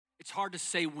It's hard to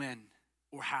say when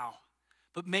or how,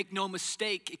 but make no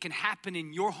mistake, it can happen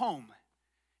in your home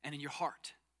and in your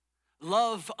heart.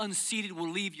 Love unseated will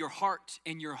leave your heart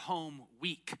and your home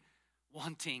weak,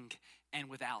 wanting, and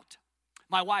without.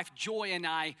 My wife, Joy, and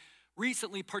I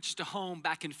recently purchased a home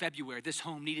back in February. This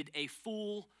home needed a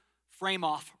full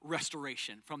frame-off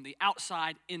restoration from the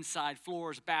outside, inside,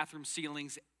 floors, bathrooms,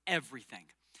 ceilings, everything.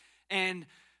 And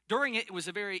during it, it was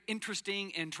a very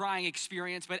interesting and trying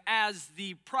experience, but as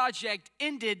the project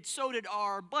ended, so did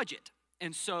our budget.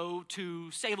 And so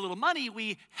to save a little money,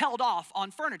 we held off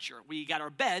on furniture. We got our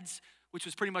beds, which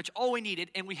was pretty much all we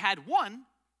needed, and we had one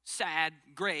sad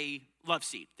gray love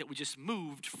seat that we just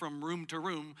moved from room to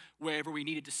room wherever we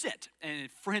needed to sit. And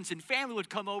if friends and family would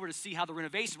come over to see how the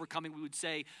renovations were coming, we would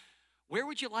say, "Where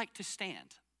would you like to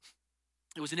stand?"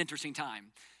 It was an interesting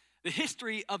time. The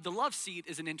history of the love seat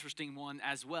is an interesting one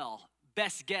as well.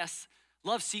 Best guess,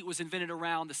 love seat was invented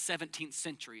around the 17th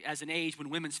century as an age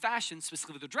when women's fashion,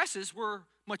 specifically their dresses, were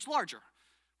much larger,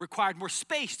 required more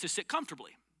space to sit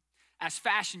comfortably. As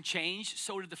fashion changed,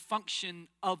 so did the function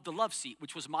of the love seat,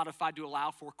 which was modified to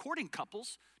allow for courting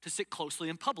couples to sit closely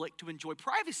in public to enjoy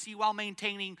privacy while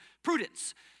maintaining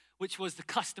prudence, which was the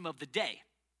custom of the day.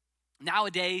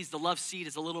 Nowadays, the love seat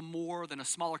is a little more than a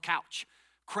smaller couch,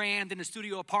 crammed into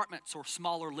studio apartments or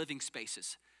smaller living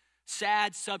spaces.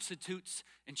 Sad substitutes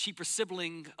and cheaper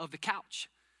sibling of the couch.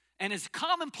 And as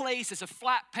commonplace as a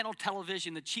flat panel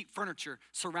television, the cheap furniture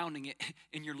surrounding it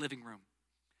in your living room.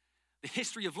 The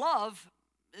history of love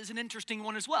is an interesting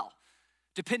one as well.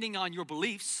 Depending on your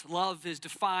beliefs, love is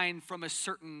defined from a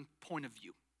certain point of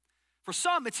view. For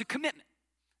some, it's a commitment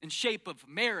in shape of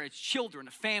marriage, children,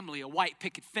 a family, a white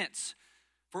picket fence.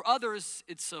 For others,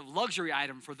 it's a luxury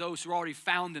item for those who already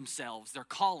found themselves, their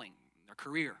calling, their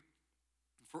career.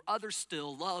 For others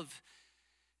still, love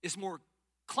is more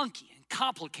clunky and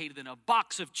complicated than a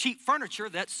box of cheap furniture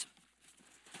that's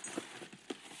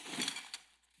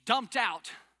dumped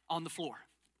out on the floor.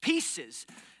 Pieces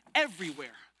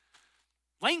everywhere.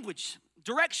 Language,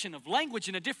 direction of language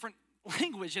in a different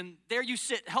language, and there you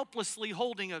sit helplessly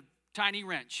holding a tiny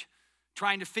wrench,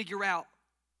 trying to figure out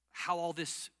how all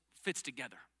this fits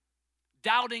together.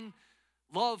 Doubting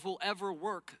love will ever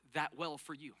work that well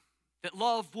for you. That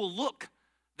love will look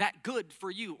that good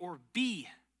for you or be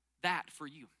that for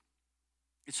you.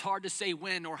 It's hard to say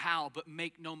when or how, but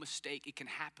make no mistake, it can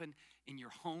happen in your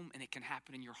home and it can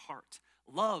happen in your heart.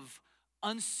 Love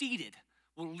unseated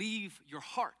will leave your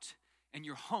heart and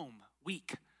your home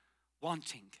weak,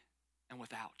 wanting, and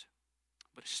without.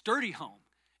 But a sturdy home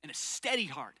and a steady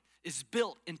heart is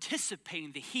built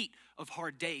anticipating the heat of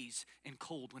hard days and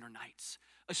cold winter nights.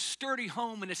 A sturdy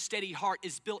home and a steady heart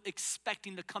is built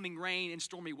expecting the coming rain and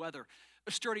stormy weather.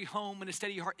 A sturdy home and a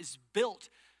steady heart is built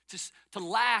to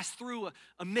last through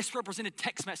a misrepresented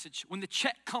text message. When the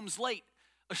check comes late,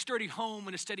 a sturdy home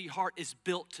and a steady heart is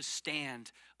built to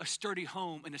stand. A sturdy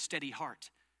home and a steady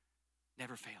heart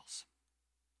never fails.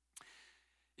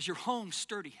 Is your home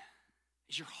sturdy?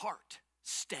 Is your heart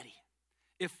steady?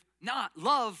 If not,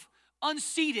 love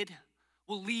unseated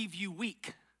will leave you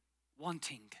weak,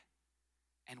 wanting,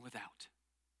 and without.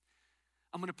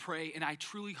 I'm going to pray, and I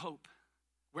truly hope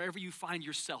wherever you find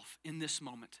yourself in this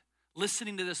moment,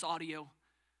 listening to this audio,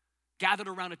 gathered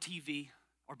around a TV,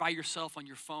 or by yourself on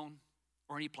your phone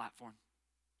or any platform,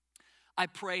 I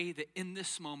pray that in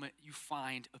this moment you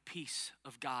find a piece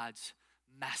of God's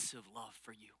massive love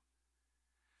for you.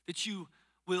 That you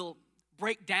will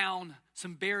break down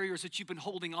some barriers that you've been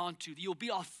holding on to, that you'll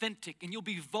be authentic and you'll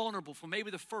be vulnerable for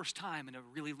maybe the first time in a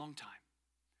really long time.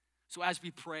 So as we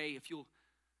pray, if you'll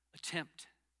attempt,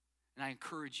 and I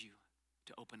encourage you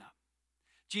to open up.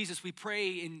 Jesus, we pray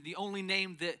in the only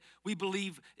name that we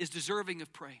believe is deserving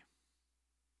of prayer.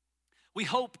 We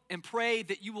hope and pray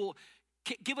that you will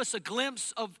give us a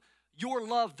glimpse of your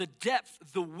love, the depth,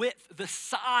 the width, the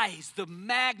size, the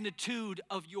magnitude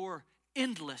of your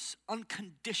endless,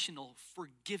 unconditional,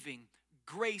 forgiving,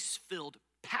 grace-filled,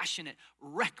 passionate,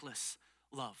 reckless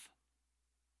love.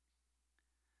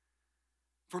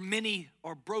 For many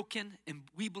are broken, and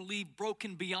we believe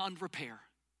broken beyond repair.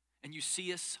 And you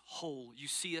see us whole. You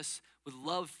see us with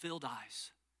love-filled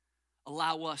eyes.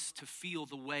 Allow us to feel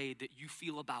the way that you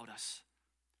feel about us.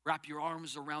 Wrap your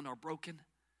arms around our broken.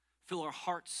 Fill our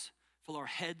hearts, fill our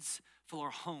heads, fill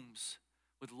our homes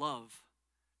with love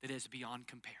that is beyond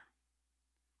compare.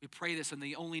 We pray this in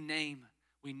the only name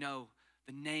we know,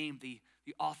 the name, the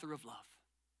author of love,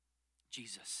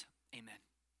 Jesus. Amen.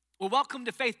 Well, welcome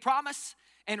to Faith Promise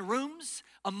and Rooms,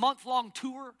 a month-long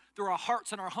tour through our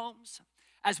hearts and our homes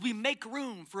as we make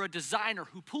room for a designer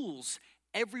who pulls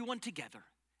everyone together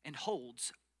and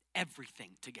holds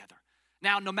everything together.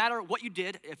 Now, no matter what you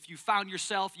did, if you found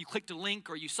yourself, you clicked a link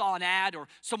or you saw an ad or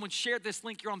someone shared this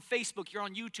link, you're on Facebook, you're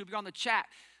on YouTube, you're on the chat.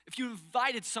 If you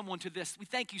invited someone to this, we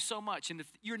thank you so much. And if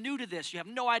you're new to this, you have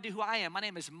no idea who I am. My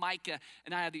name is Micah,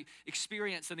 and I have the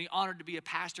experience and the honor to be a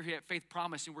pastor here at Faith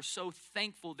Promise. And we're so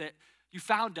thankful that you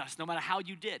found us, no matter how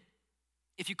you did.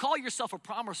 If you call yourself a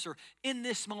promiser, in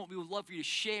this moment, we would love for you to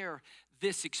share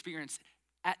this experience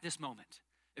at this moment.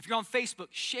 If you're on Facebook,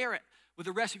 share it with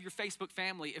the rest of your Facebook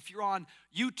family. If you're on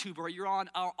YouTube or you're on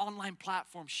our online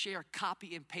platform, share,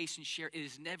 copy and paste and share. It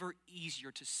is never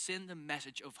easier to send the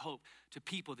message of hope to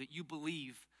people that you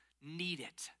believe need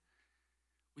it.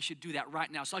 We should do that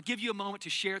right now. So I'll give you a moment to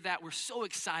share that. We're so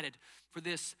excited for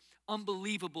this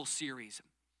unbelievable series.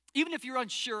 Even if you're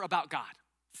unsure about God,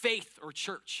 faith, or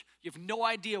church, you have no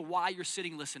idea why you're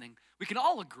sitting listening, we can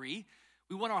all agree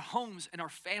we want our homes and our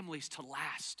families to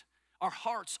last, our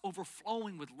hearts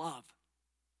overflowing with love.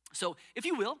 So if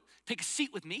you will, take a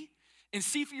seat with me and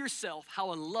see for yourself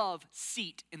how a love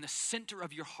seat in the center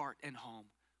of your heart and home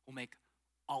will make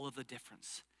all of the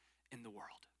difference in the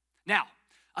world. Now,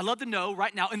 I'd love to know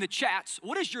right now in the chats,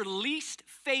 what is your least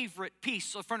favorite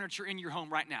piece of furniture in your home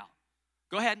right now?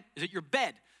 Go ahead. Is it your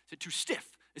bed? Is it too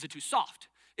stiff? Is it too soft?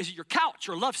 Is it your couch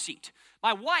or love seat?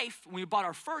 My wife, when we bought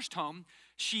our first home,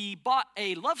 she bought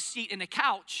a love seat and a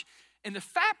couch, and the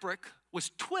fabric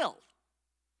was twill.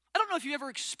 I don't know if you ever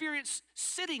experienced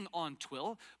sitting on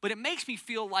twill, but it makes me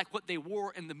feel like what they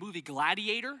wore in the movie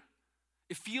Gladiator.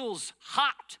 It feels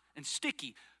hot and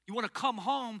sticky. You want to come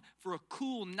home for a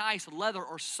cool, nice leather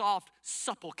or soft,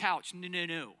 supple couch.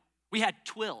 No. We had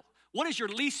twill. What is your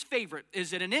least favorite?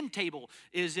 Is it an end table?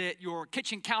 Is it your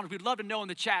kitchen counter? We'd love to know in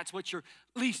the chats what's your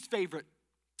least favorite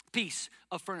piece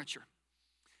of furniture.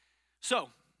 So,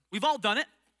 we've all done it.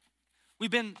 We've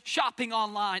been shopping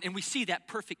online and we see that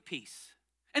perfect piece.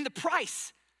 And the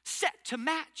price set to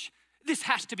match. This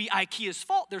has to be IKEA's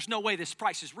fault. There's no way this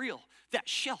price is real. That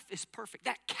shelf is perfect.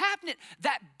 That cabinet,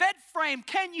 that bed frame,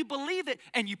 can you believe it?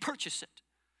 And you purchase it.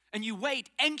 And you wait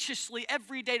anxiously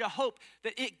every day to hope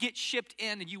that it gets shipped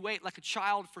in, and you wait like a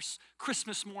child for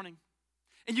Christmas morning.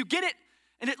 And you get it,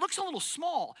 and it looks a little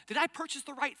small. Did I purchase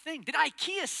the right thing? Did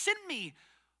IKEA send me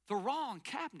the wrong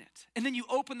cabinet? And then you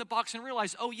open the box and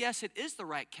realize, oh yes, it is the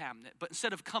right cabinet, but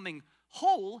instead of coming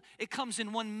whole, it comes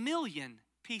in 1,000,000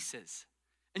 pieces.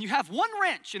 And you have one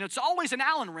wrench, and it's always an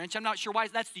Allen wrench. I'm not sure why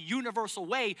that's the universal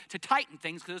way to tighten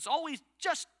things, because it's always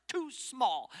just too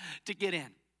small to get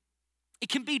in. It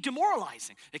can be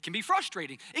demoralizing. It can be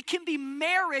frustrating. It can be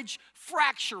marriage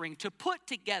fracturing to put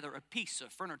together a piece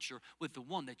of furniture with the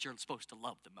one that you're supposed to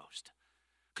love the most.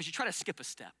 Because you try to skip a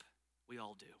step. We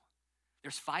all do.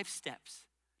 There's 5 steps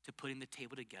to putting the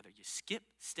table together. You skip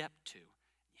step 2.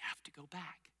 You have to go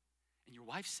back. And your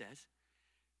wife says,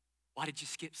 why did you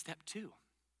skip step 2? And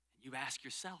you ask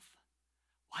yourself,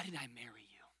 why did I marry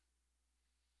you?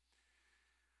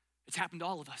 It's happened to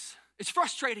all of us. It's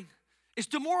frustrating. It's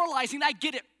demoralizing. I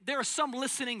get it. There are some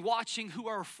listening, watching who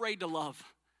are afraid to love,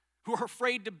 who are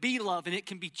afraid to be loved, and it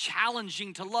can be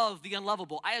challenging to love the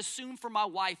unlovable. I assume for my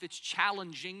wife, it's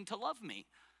challenging to love me.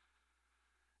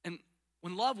 And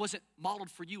when love wasn't modeled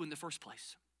for you in the first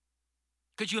place,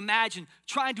 could you imagine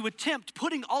trying to attempt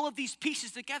putting all of these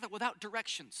pieces together without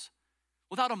directions,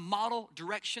 without a model,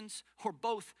 directions, or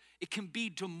both? It can be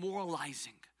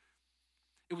demoralizing.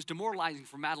 It was demoralizing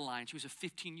for Madeline. She was a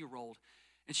 15-year-old.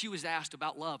 And she was asked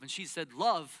about love, and she said,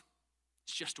 love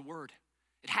is just a word.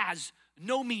 It has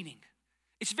no meaning.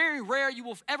 It's very rare you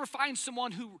will ever find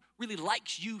someone who really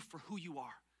likes you for who you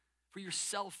are, for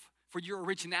yourself, for your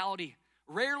originality.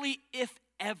 Rarely, if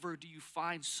ever, do you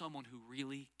find someone who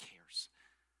really cares.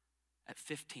 At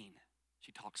 15,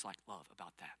 she talks like love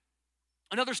about that.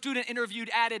 Another student interviewed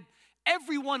added,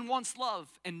 everyone wants love,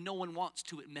 and no one wants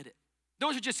to admit it.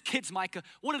 Those are just kids, Micah.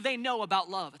 What do they know about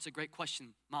love? That's a great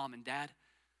question, Mom and Dad.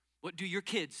 What do your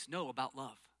kids know about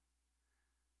love?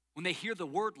 When they hear the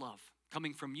word love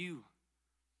coming from you,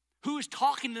 who is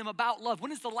talking to them about love?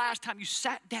 When is the last time you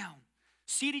sat down,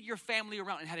 seated your family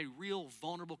around, and had a real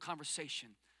vulnerable conversation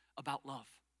about love?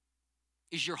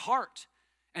 Is your heart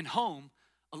and home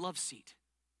a love seat?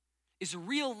 Is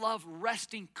real love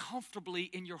resting comfortably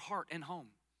in your heart and home?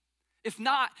 If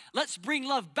not, let's bring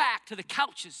love back to the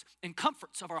couches and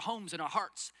comforts of our homes and our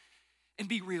hearts and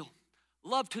be real.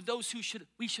 Love to those who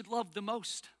we should love the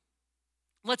most.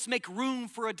 Let's make room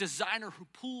for a designer who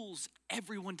pulls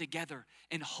everyone together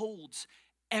and holds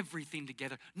everything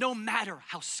together, no matter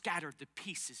how scattered the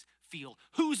pieces feel.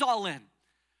 Who's all in?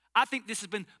 I think this has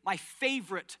been my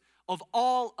favorite of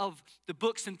all of the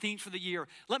books and themes for the year.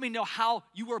 Let me know how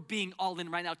you are being all in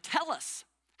right now. Tell us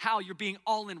how you're being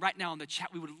all in right now in the chat.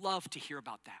 We would love to hear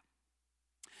about that.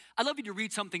 I'd love you to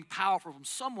read something powerful from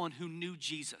someone who knew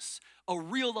Jesus, a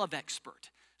real love expert.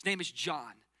 His name is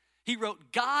John. He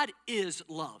wrote, God is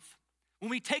love. When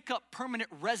we take up permanent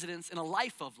residence in a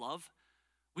life of love,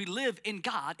 we live in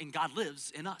God and God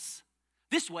lives in us.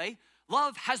 This way,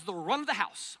 love has the run of the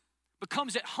house,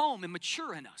 becomes at home and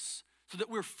mature in us so that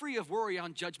we're free of worry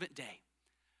on Judgment Day.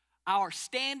 Our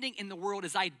standing in the world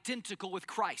is identical with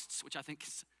Christ's, which I think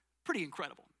is pretty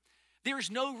incredible. There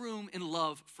is no room in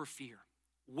love for fear.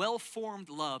 Well-formed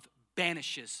love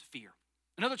banishes fear.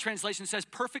 Another translation says,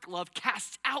 perfect love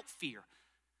casts out fear.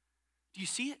 Do you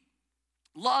see it?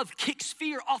 Love kicks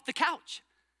fear off the couch.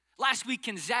 Last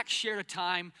weekend, Zach shared a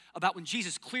time about when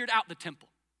Jesus cleared out the temple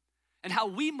and how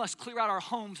we must clear out our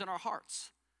homes and our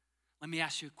hearts. Let me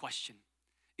ask you a question.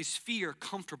 Is fear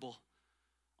comfortable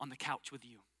on the couch with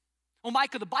you? Well,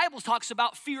 Micah, the Bible talks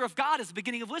about fear of God as the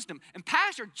beginning of wisdom. And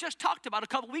Pastor just talked about a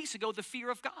couple weeks ago the fear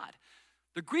of God.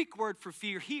 The Greek word for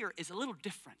fear here is a little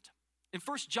different. In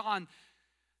 1 John,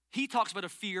 he talks about a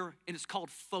fear, and it's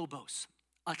called phobos,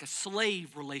 like a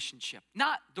slave relationship,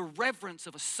 not the reverence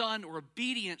of a son or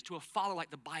obedience to a father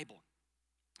like the Bible.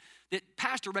 That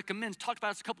Pastor recommends, talked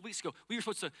about this a couple weeks ago. We were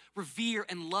supposed to revere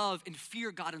and love and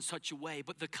fear God in such a way.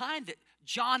 But the kind that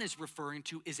John is referring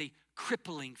to is a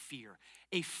crippling fear,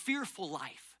 a fearful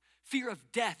life. Fear of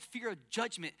death, fear of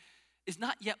judgment is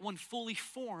not yet one fully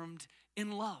formed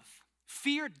in love.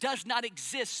 Fear does not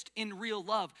exist in real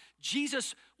love.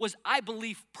 Jesus was, I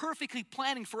believe, perfectly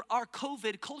planning for our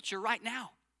COVID culture right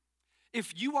now.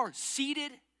 If you are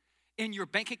seated in your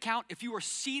bank account, if you are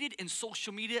seated in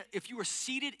social media, if you are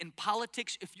seated in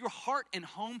politics, if your heart and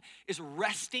home is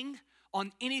resting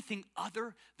on anything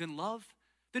other than love,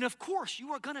 then of course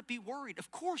you are gonna be worried.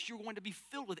 Of course you're going to be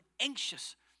filled with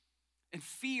anxious and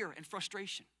fear and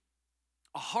frustration.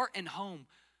 A heart and home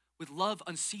with love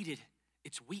unseated,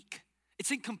 it's weak. It's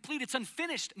incomplete, it's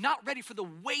unfinished, not ready for the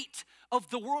weight of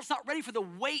the world. It's not ready for the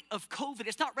weight of COVID.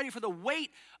 It's not ready for the weight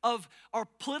of our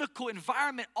political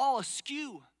environment all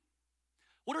askew.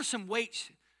 What are some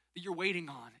weights that you're waiting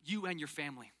on, you and your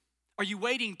family? Are you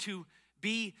waiting to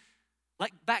be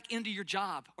like back into your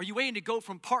job? Are you waiting to go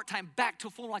from part-time back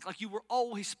to full like you were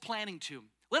always planning to?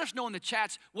 Let us know in the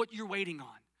chats what you're waiting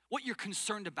on, what you're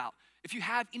concerned about. If you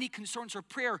have any concerns or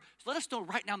prayer, let us know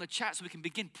right now in the chat so we can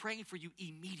begin praying for you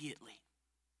immediately.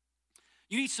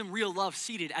 You need some real love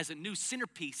seated as a new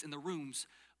centerpiece in the rooms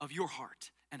of your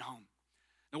heart and home.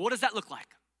 Now, what does that look like?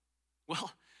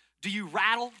 Well, do you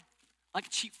rattle like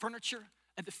cheap furniture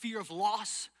at the fear of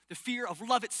loss, the fear of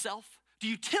love itself? Do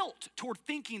you tilt toward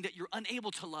thinking that you're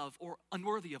unable to love or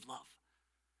unworthy of love?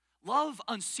 Love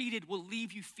unseated will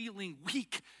leave you feeling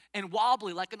weak and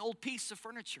wobbly like an old piece of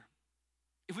furniture.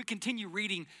 If we continue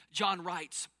reading, John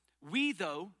writes, we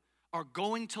though are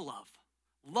going to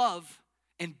love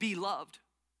and be loved.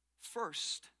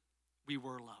 First, we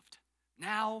were loved.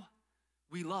 Now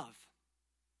we love.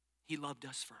 He loved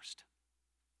us first.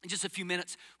 In just a few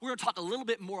minutes, we're gonna talk a little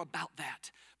bit more about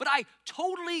that. But I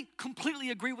totally, completely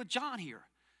agree with John here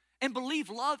and believe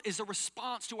love is a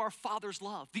response to our Father's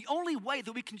love. The only way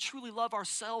that we can truly love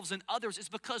ourselves and others is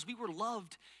because we were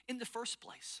loved in the first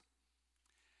place.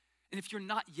 And if you're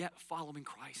not yet following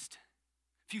Christ,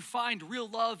 if you find real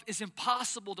love is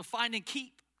impossible to find and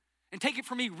keep, and take it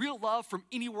from me, real love from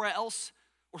anywhere else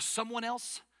or someone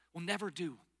else will never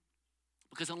do.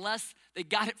 Because unless they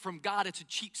got it from God, it's a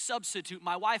cheap substitute.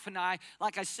 My wife and I,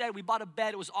 like I said, we bought a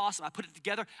bed. It was awesome. I put it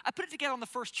together. I put it together on the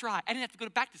first try. I didn't have to go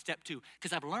back to step 2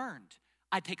 because I've learned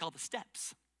I take all the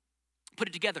steps. Put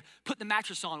it together, put the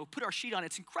mattress on, we'll put our sheet on.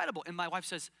 It's incredible. And my wife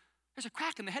says, there's a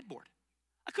crack in the headboard.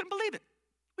 I couldn't believe it.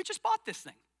 We just bought this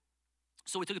thing.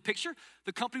 So we took a picture.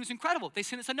 The company was incredible. They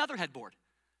sent us another headboard.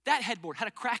 That headboard had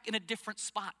a crack in a different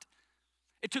spot.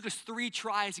 It took us 3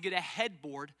 tries to get a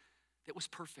headboard that was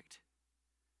perfect.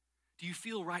 Do you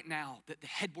feel right now that the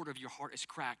headboard of your heart is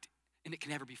cracked and it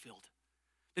can never be filled?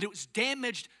 That it was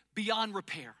damaged beyond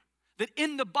repair? That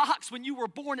in the box when you were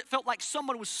born, it felt like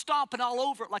someone was stomping all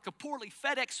over it like a poorly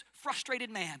FedEx frustrated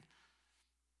man?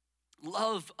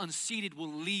 Love unseated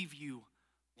will leave you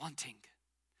wanting.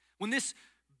 When this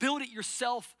build it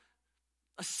yourself,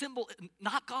 assemble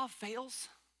knockoff fails,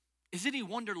 is it any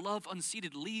wonder love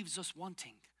unseated leaves us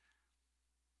wanting?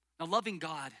 Now, loving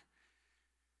God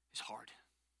is hard.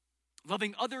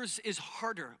 Loving others is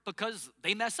harder because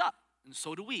they mess up, and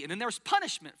so do we. And then there's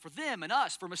punishment for them and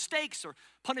us for mistakes or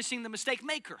punishing the mistake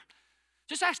maker.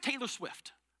 Just ask Taylor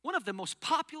Swift, one of the most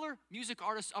popular music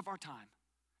artists of our time,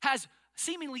 has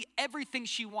seemingly everything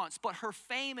she wants, but her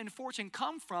fame and fortune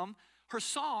come from her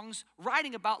songs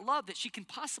writing about love that she can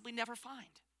possibly never find.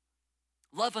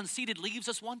 Love unseated leaves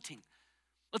us wanting.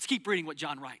 Let's keep reading what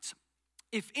John writes.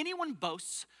 If anyone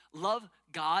boasts, love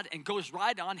God, and goes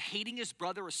right on hating his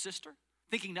brother or sister,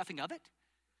 thinking nothing of it,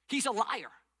 he's a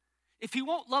liar. If he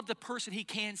won't love the person he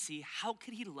can see, how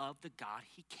can he love the God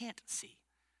he can't see?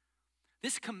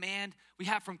 This command we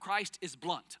have from Christ is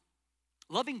blunt.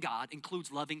 Loving God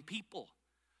includes loving people.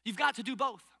 You've got to do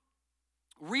both.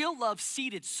 Real love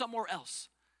seated somewhere else.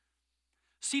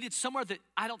 Seated somewhere that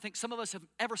I don't think some of us have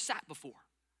ever sat before.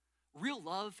 Real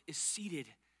love is seated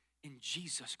in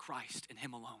Jesus Christ and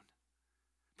him alone.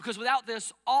 Because without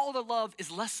this, all the love is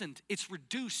lessened, it's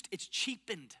reduced, it's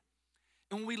cheapened.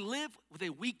 And when we live with a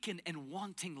weakened and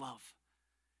wanting love,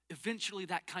 eventually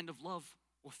that kind of love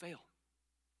will fail.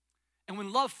 And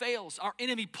when love fails, our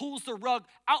enemy pulls the rug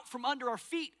out from under our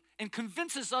feet and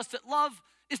convinces us that love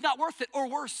is not worth it, or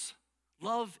worse,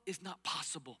 love is not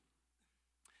possible.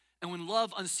 And when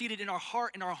love unseated in our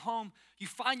heart, in our home, you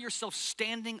find yourself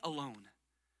standing alone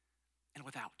and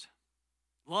without.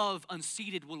 Love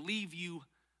unseated will leave you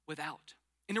without.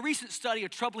 In a recent study, a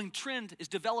troubling trend is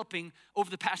developing over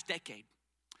the past decade.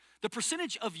 The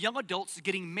percentage of young adults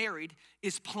getting married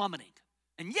is plummeting.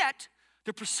 And yet,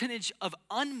 the percentage of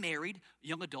unmarried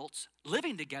young adults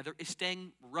living together is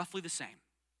staying roughly the same.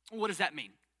 What does that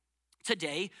mean?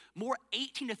 Today, more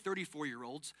 18 to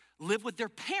 34-year-olds live with their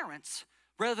parents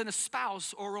rather than a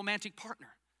spouse or a romantic partner.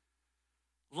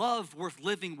 Love worth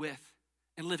living with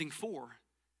and living for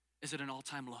is at an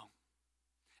all-time low.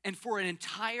 And for an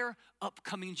entire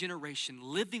upcoming generation,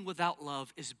 living without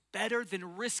love is better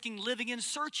than risking living in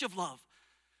search of love.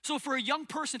 So for a young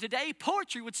person today,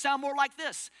 poetry would sound more like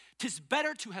this: "'Tis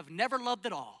better to have never loved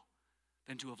at all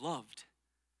than to have loved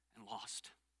and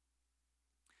lost."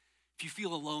 If you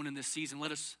feel alone in this season,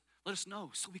 let us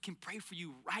know so we can pray for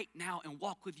you right now and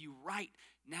walk with you right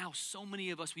now. So many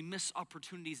of us, we miss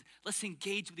opportunities. Let's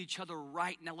engage with each other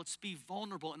right now. Let's be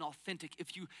vulnerable and authentic.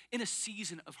 If you're in a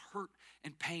season of hurt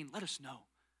and pain, let us know.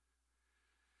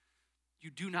 You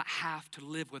do not have to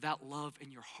live without love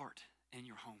in your heart and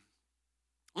your home.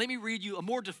 Let me read you a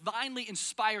more divinely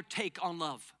inspired take on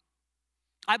love.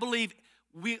 I believe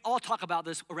we all talk about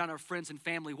this around our friends and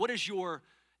family. What is your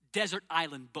desert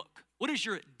island book? What is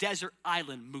your desert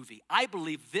island movie? I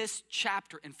believe this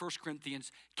chapter in 1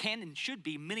 Corinthians can and should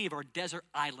be many of our desert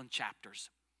island chapters.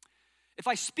 If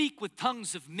I speak with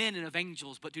tongues of men and of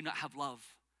angels but do not have love,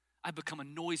 I become a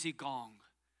noisy gong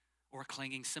or a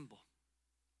clanging cymbal.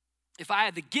 If I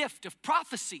have the gift of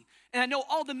prophecy and I know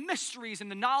all the mysteries and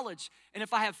the knowledge, and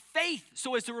if I have faith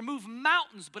so as to remove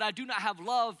mountains but I do not have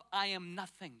love, I am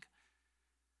nothing.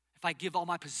 If I give all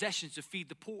my possessions to feed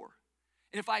the poor,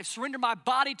 and if I surrender my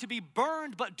body to be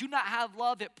burned but do not have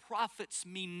love, it profits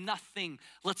me nothing.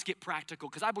 Let's get practical,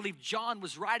 because I believe John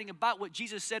was writing about what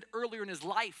Jesus said earlier in his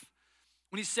life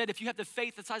when he said, if you have the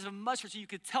faith the size of a mustard seed, you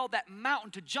could tell that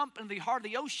mountain to jump into the heart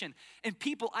of the ocean. And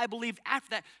people, I believe, after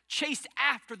that, chased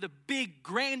after the big,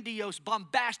 grandiose,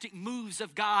 bombastic moves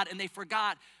of God, and they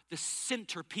forgot the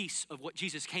centerpiece of what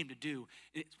Jesus came to do.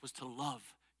 It was to love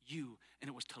you, and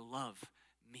it was to love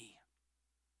me.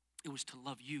 It was to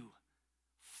love you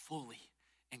fully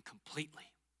and completely.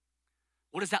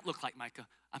 What does that look like, Micah?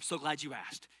 I'm so glad you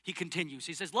asked. He continues.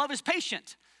 He says, love is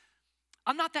patient.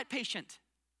 I'm not that patient.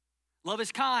 Love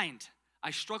is kind. I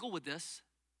struggle with this.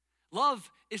 Love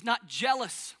is not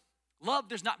jealous. Love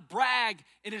does not brag.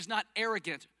 It is not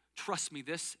arrogant. Trust me,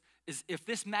 this is, if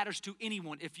this matters to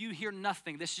anyone, if you hear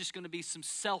nothing, this is just going to be some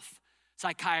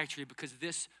self-psychiatry, because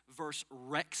this verse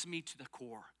wrecks me to the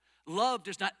core. Love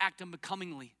does not act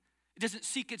unbecomingly. It doesn't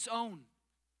seek its own.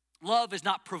 Love is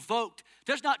not provoked,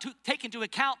 does not take into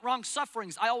account wrong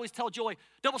sufferings. I always tell Joy,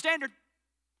 double standard.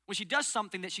 When she does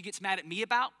something that she gets mad at me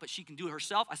about, but she can do it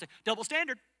herself, I say, double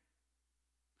standard.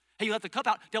 Hey, you left the cup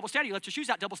out, double standard. You left your shoes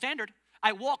out, double standard.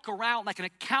 I walk around like an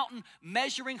accountant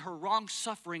measuring her wrong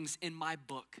sufferings in my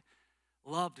book.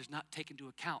 Love does not take into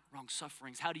account wrong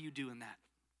sufferings. How do you do in that?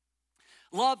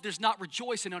 Love does not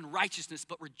rejoice in unrighteousness,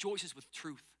 but rejoices with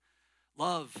truth.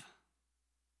 Love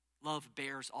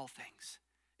bears all things.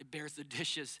 It bears the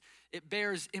dishes. It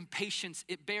bears impatience.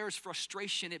 It bears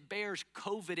frustration. It bears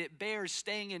COVID. It bears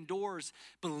staying indoors.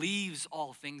 Believes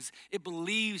all things. It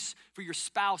believes for your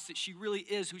spouse that she really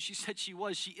is who she said she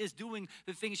was. She is doing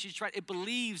the things she's tried. It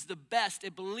believes the best.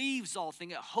 It believes all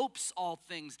things. It hopes all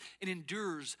things. It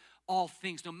endures all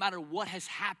things. No matter what has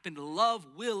happened, love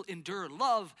will endure.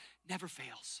 Love never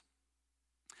fails.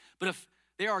 But if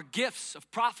there are gifts of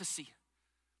prophecy,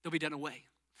 they'll be done away.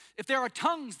 If there are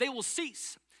tongues, they will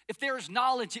cease. If there is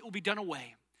knowledge, it will be done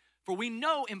away. For we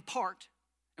know in part,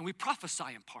 and we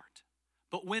prophesy in part.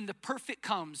 But when the perfect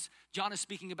comes, John is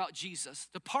speaking about Jesus,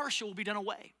 the partial will be done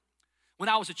away. When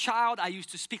I was a child, I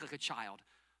used to speak like a child,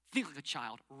 think like a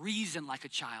child, reason like a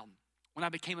child. When I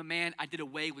became a man, I did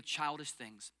away with childish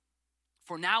things.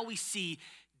 For now we see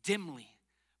dimly,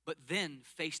 but then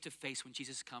face to face when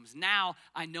Jesus comes. Now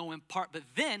I know in part, but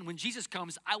then when Jesus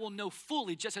comes, I will know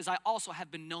fully, just as I also have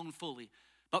been known fully.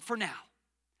 But for now,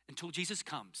 until Jesus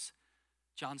comes,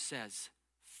 John says,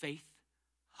 faith,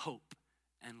 hope,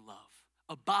 and love.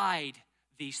 Abide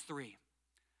these three.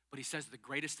 But he says the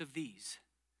greatest of these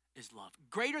is love.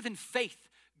 Greater than faith,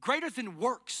 greater than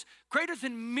works, greater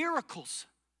than miracles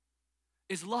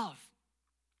is love.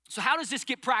 So how does this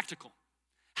get practical?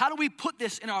 How do we put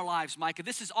this in our lives, Micah?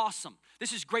 This is awesome.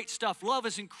 This is great stuff. Love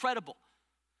is incredible.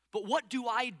 But what do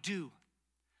I do?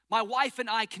 My wife and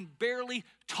I can barely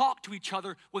talk to each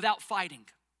other without fighting.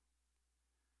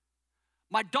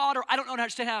 My daughter, I don't know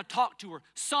how to talk to her.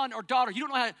 Son or daughter, you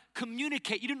don't know how to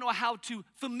communicate. You don't know how to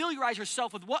familiarize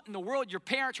yourself with what in the world your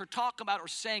parents are talking about or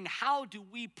saying. How do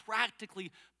we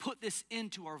practically put this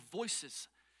into our voices,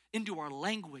 into our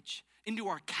language, into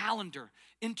our calendar,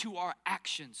 into our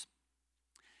actions?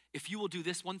 If you will do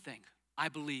this one thing, I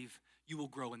believe you will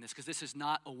grow in this, because this is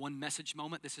not a one message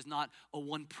moment. This is not a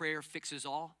one prayer fixes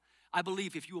all. I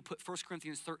believe if you will put 1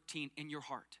 Corinthians 13 in your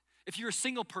heart. If you're a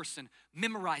single person,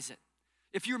 memorize it.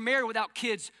 If you're married without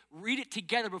kids, read it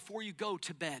together before you go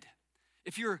to bed.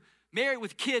 If you're married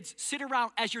with kids, sit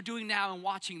around as you're doing now and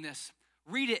watching this.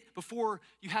 Read it before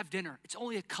you have dinner. It's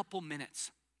only a couple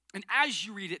minutes. And as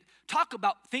you read it, talk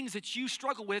about things that you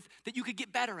struggle with that you could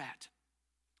get better at.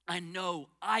 I know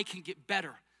I can get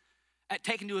better at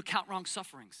taking into account wrong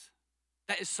sufferings.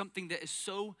 That is something that is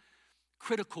so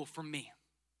critical for me.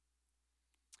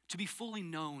 To be fully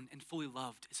known and fully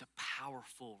loved is a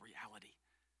powerful reality.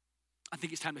 I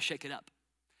think it's time to shake it up.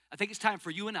 I think it's time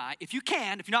for you and I, if you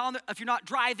can, if you're not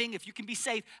driving, if you can be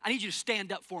safe, I need you to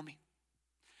stand up for me.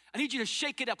 I need you to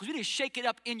shake it up, because we need to shake it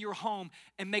up in your home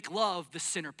and make love the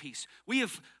centerpiece. We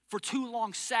have for too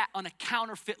long sat on a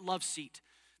counterfeit love seat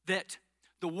that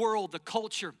the world, the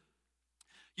culture,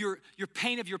 your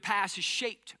pain of your past is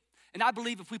shaped. And I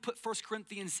believe if we put 1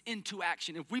 Corinthians into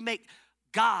action, if we make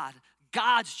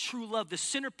God's true love the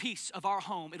centerpiece of our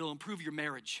home, it'll improve your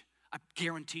marriage. I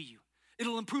guarantee you.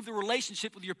 It'll improve the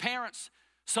relationship with your parents,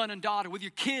 son and daughter, with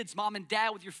your kids, mom and dad,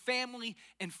 with your family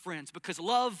and friends, because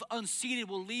love unseated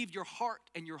will leave your heart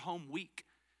and your home weak,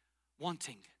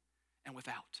 wanting, and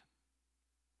without.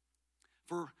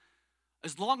 For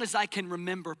as long as I can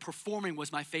remember, performing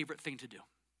was my favorite thing to do.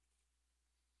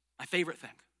 My favorite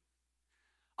thing.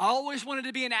 I always wanted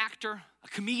to be an actor, a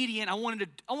comedian. I wanted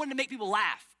to make people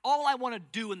laugh. All I want to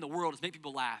do in the world is make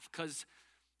people laugh, because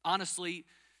honestly,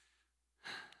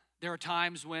 there are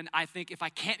times when I think if I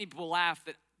can't make people laugh,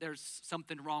 that there's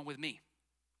something wrong with me.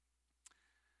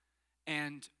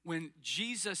 And when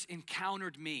Jesus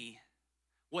encountered me,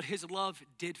 what his love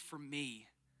did for me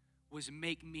was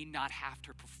make me not have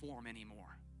to perform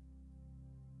anymore.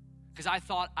 Because I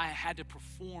thought I had to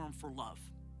perform for love.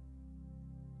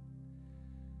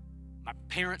 My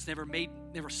parents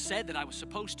never said that I was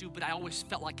supposed to, but I always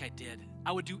felt like I did.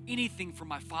 I would do anything for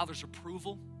my father's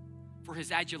approval, for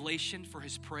his adulation, for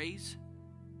his praise.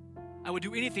 I would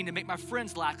do anything to make my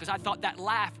friends laugh, because I thought that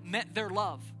laugh meant their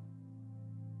love.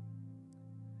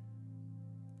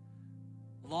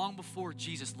 Long before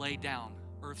Jesus laid down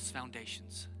earth's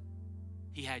foundations,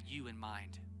 he had you in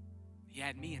mind. He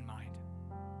had me in mind.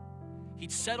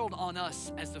 He'd settled on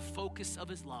us as the focus of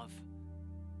his love,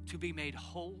 to be made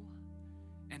whole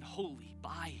and holy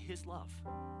by his love.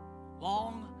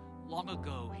 Long, long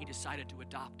ago, he decided to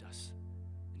adopt us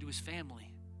into his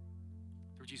family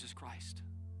through Jesus Christ.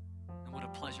 And what a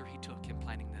pleasure he took in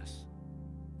planning this.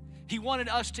 He wanted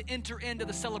us to enter into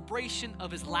the celebration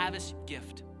of his lavish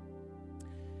gift,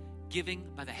 giving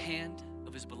by the hand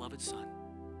of his beloved Son.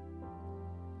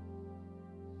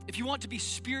 If you want to be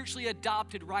spiritually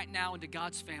adopted right now into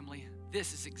God's family,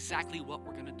 this is exactly what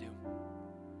we're gonna do.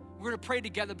 We're gonna pray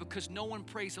together, because no one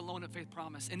prays alone at Faith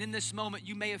Promise. And in this moment,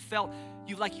 you may have felt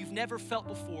like you've never felt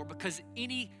before, because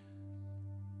any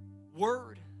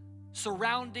word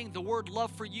surrounding the word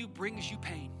love for you brings you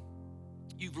pain.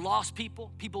 You've lost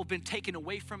people. People have been taken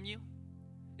away from you.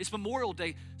 It's Memorial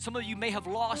Day. Some of you may have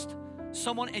lost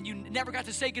someone and you never got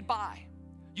to say goodbye.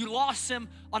 You lost them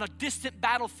on a distant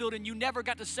battlefield and you never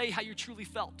got to say how you truly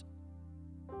felt.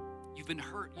 You've been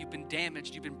hurt, you've been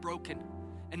damaged, you've been broken,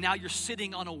 and now you're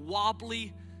sitting on a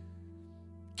wobbly,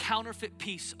 counterfeit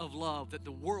piece of love that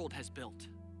the world has built,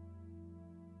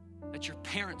 that your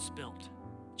parents built,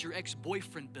 that your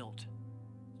ex-boyfriend built,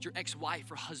 that your ex-wife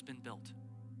or husband built.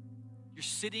 You're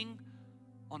sitting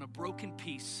on a broken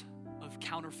piece of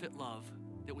counterfeit love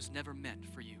that was never meant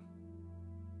for you.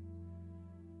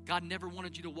 God never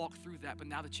wanted you to walk through that, but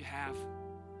now that you have,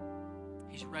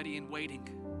 he's ready and waiting.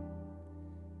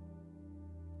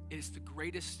 It is the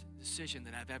greatest decision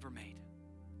that I've ever made,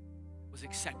 was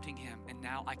accepting him, and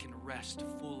now I can rest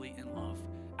fully in love.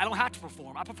 I don't have to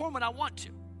perform. I perform when I want to.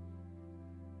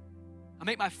 I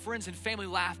make my friends and family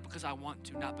laugh because I want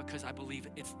to, not because I believe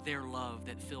it's their love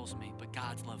that fills me, but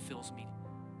God's love fills me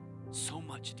so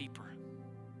much deeper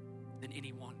than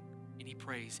anyone, any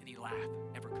praise, any laugh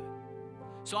ever could.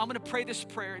 So I'm gonna pray this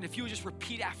prayer, and if you would just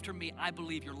repeat after me, I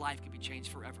believe your life can be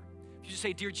changed forever. If you just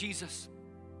say, "Dear Jesus,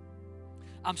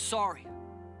 I'm sorry.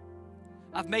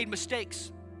 I've made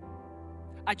mistakes.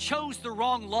 I chose the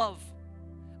wrong love.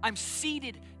 I'm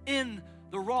seated in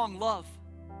the wrong love.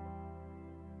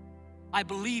 I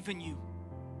believe in you.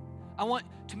 I want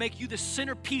to make you the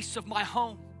centerpiece of my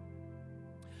home.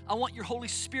 I want your Holy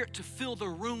Spirit to fill the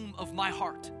room of my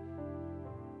heart.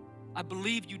 I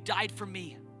believe you died for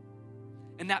me,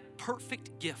 and that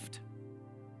perfect gift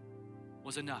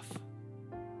was enough.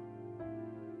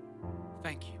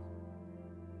 Thank you.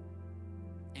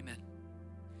 Amen."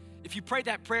 If you prayed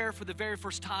that prayer for the very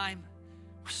first time,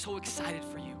 we're so excited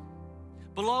for you.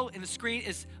 Below in the screen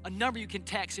is a number you can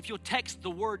text. If you'll text the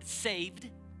word "saved" to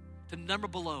the number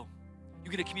below,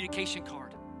 you get a communication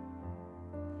card.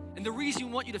 And the reason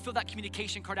we want you to fill that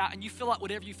communication card out, and you fill out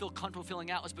whatever you feel comfortable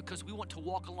filling out, is because we want to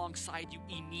walk alongside you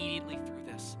immediately through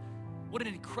this. What an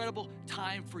incredible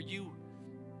time for you.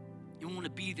 You want to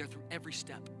be there through every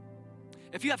step.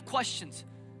 If you have questions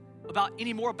about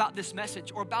any more about this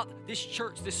message or about this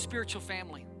church, this spiritual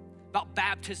family, about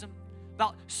baptism,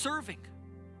 about serving,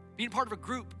 being part of a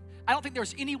group, I don't think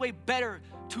there's any way better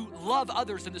to love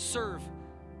others than to serve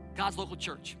God's local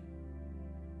church.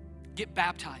 Get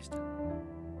baptized.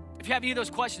 If you have any of those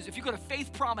questions, if you go to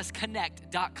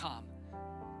faithpromiseconnect.com,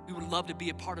 we would love to be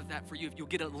a part of that for you. If you'll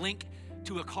get a link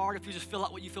to a card, if you just fill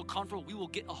out what you feel comfortable, we will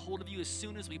get a hold of you as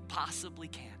soon as we possibly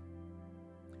can.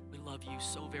 We love you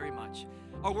so very much.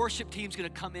 Our worship team's gonna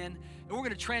come in, and we're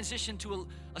gonna transition to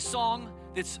a song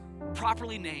that's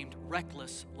properly named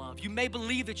Reckless Love. You may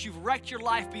believe that you've wrecked your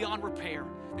life beyond repair,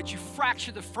 that you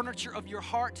fractured the furniture of your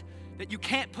heart, that you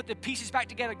can't put the pieces back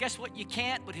together. Guess what? You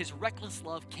can't, but his reckless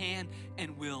love can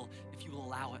and will if you will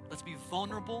allow it. Let's be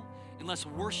vulnerable and let's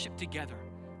worship together.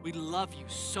 We love you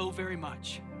so very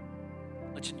much.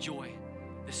 Let's enjoy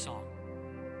this song.